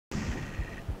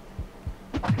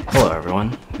Hello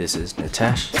everyone, this is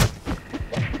Nitesh,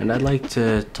 and I'd like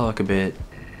to talk a bit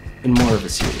in more of a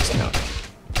serious note.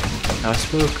 Now I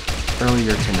spoke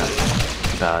earlier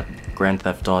tonight about Grand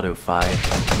Theft Auto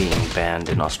 5 being banned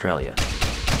in Australia,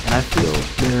 and I feel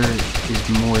there is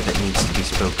more that needs to be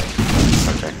spoken on the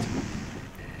subject.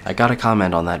 I got a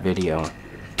comment on that video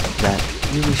that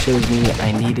really shows me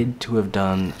I needed to have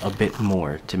done a bit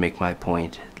more to make my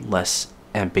point less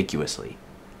ambiguously.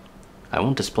 I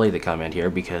won't display the comment here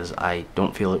because I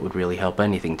don't feel it would really help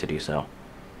anything to do so,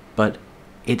 but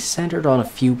it centered on a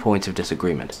few points of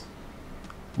disagreement.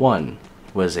 One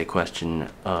was a question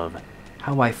of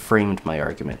how I framed my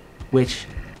argument, which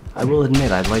I will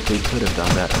admit I likely could have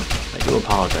done better. I do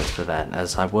apologize for that,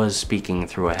 as I was speaking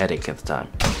through a headache at the time.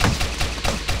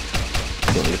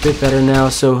 Feeling a bit better now,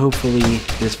 so hopefully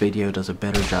this video does a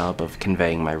better job of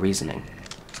conveying my reasoning.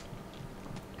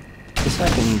 The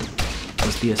second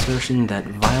was the assertion that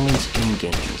violence in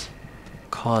games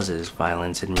causes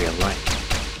violence in real life.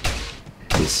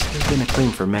 This has been a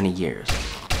claim for many years.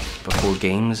 Before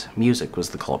games, music was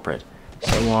the culprit,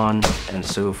 so on and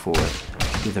so forth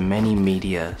through the many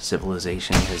media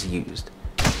civilization has used.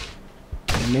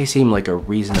 It may seem like a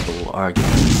reasonable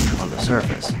argument on the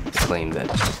surface to claim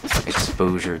that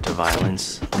exposure to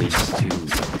violence leads to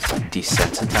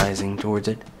desensitizing towards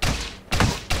it,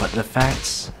 but the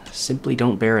facts simply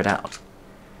don't bear it out.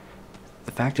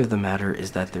 The fact of the matter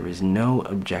is that there is no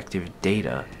objective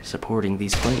data supporting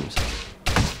these claims.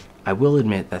 I will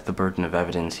admit that the burden of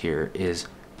evidence here is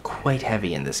quite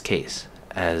heavy in this case,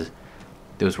 as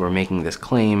those who are making this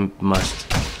claim must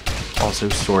also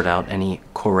sort out any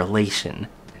correlation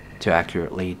to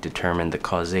accurately determine the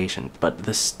causation, but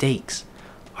the stakes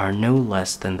are no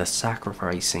less than the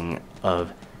sacrificing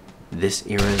of this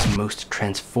era's most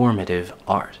transformative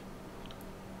art.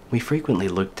 We frequently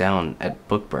look down at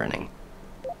book burning,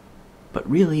 but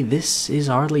really this is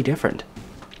hardly different.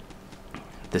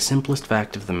 The simplest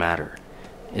fact of the matter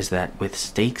is that with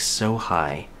stakes so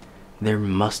high, there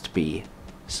must be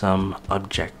some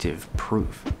objective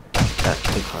proof that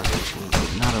the causation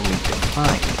is not only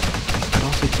defined, but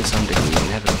also to some degree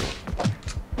inevitable.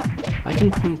 I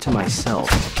can point to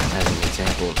myself as an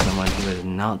example of someone who has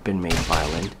not been made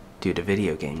violent due to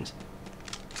video games,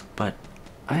 but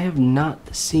I have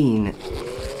not seen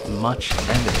much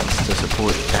evidence to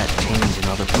support that change in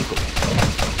other people.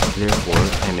 Therefore,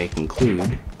 I may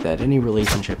conclude that any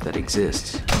relationship that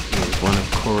exists is one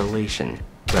of correlation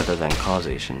rather than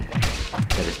causation.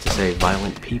 That is to say,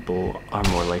 violent people are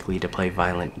more likely to play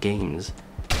violent games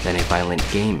than a violent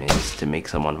game is to make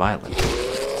someone violent.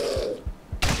 The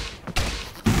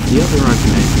other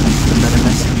argument is that a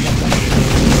message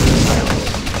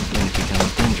silence when it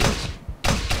becomes dangerous.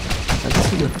 Now, this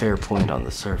is a fair point on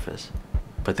the surface,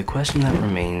 but the question that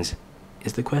remains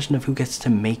is the question of who gets to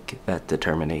make that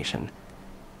determination.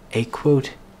 A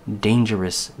quote,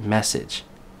 dangerous message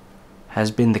has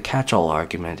been the catch-all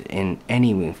argument in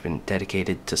any movement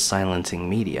dedicated to silencing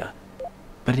media,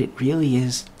 but it really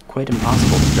is quite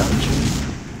impossible to judge.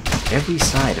 Every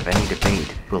side of any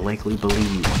debate will likely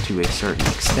believe to a certain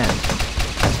extent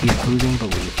that the opposing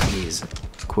belief is,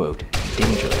 quote,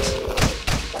 dangerous.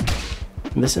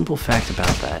 And the simple fact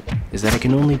about that is that it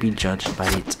can only be judged by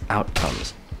its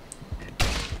outcomes.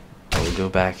 I will go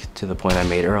back to the point I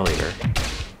made earlier.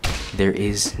 There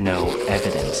is no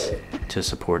evidence to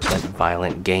support that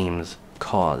violent games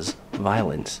cause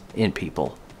violence in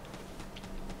people.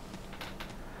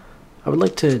 I would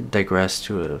like to digress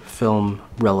to a film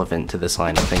relevant to this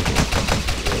line of thinking.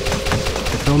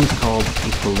 The film is called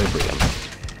Equilibrium.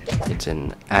 It's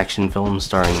an action film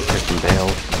starring Christian Bale.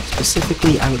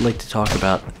 Specifically, I would like to talk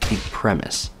about the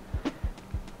premise.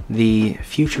 The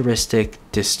futuristic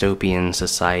dystopian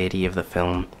society of the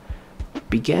film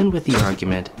began with the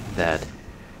argument that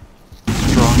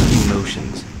strong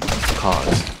emotions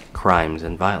cause crimes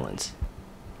and violence.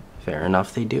 Fair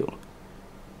enough, they do.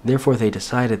 Therefore, they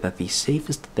decided that the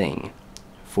safest thing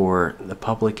for the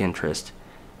public interest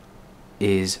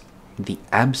is the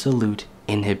absolute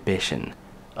inhibition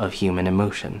of human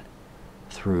emotion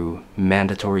through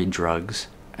mandatory drugs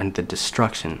and the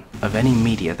destruction of any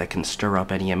media that can stir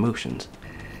up any emotions.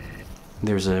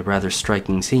 There's a rather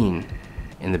striking scene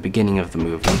in the beginning of the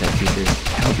movie that features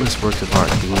countless works of art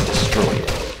being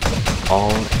destroyed,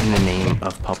 all in the name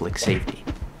of public safety.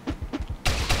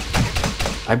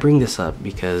 I bring this up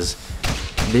because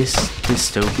this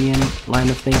dystopian line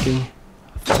of thinking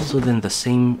falls within the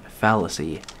same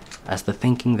fallacy as the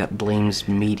thinking that blames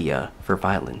media for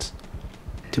violence.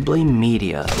 To blame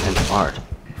media and art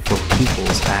for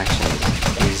people's actions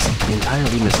is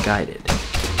entirely misguided.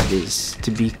 It is,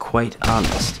 to be quite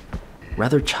honest,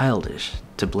 rather childish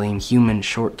to blame human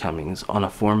shortcomings on a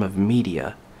form of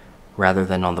media rather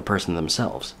than on the person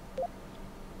themselves.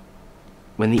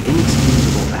 When the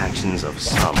inexcusable actions of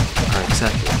some are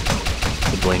accepted,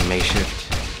 the blame may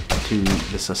shift to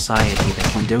the society that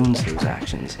condones those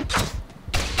actions.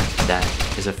 That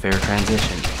is a fair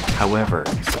transition. However,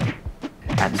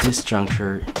 at this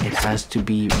juncture, it has to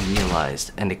be realized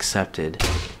and accepted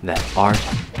that art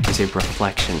is a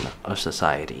reflection of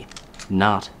society,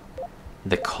 not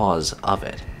the cause of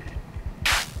it.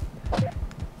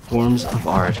 Forms of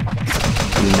art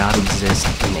do not exist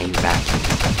in a vacuum.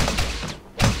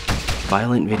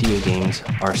 Violent video games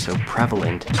are so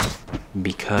prevalent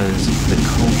because the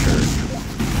culture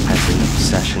has an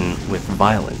obsession with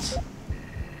violence.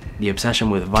 The obsession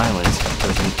with violence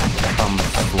doesn't come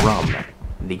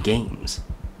from the games.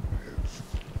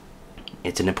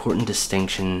 It's an important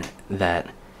distinction that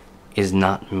is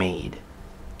not made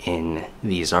in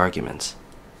these arguments.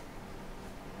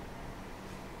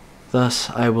 Thus,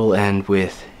 I will end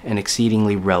with an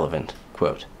exceedingly relevant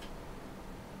quote.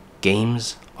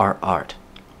 Games are art.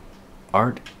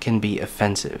 Art can be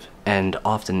offensive, and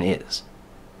often is.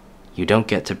 You don't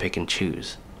get to pick and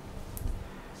choose.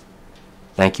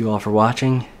 Thank you all for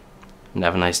watching, and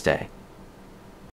have a nice day.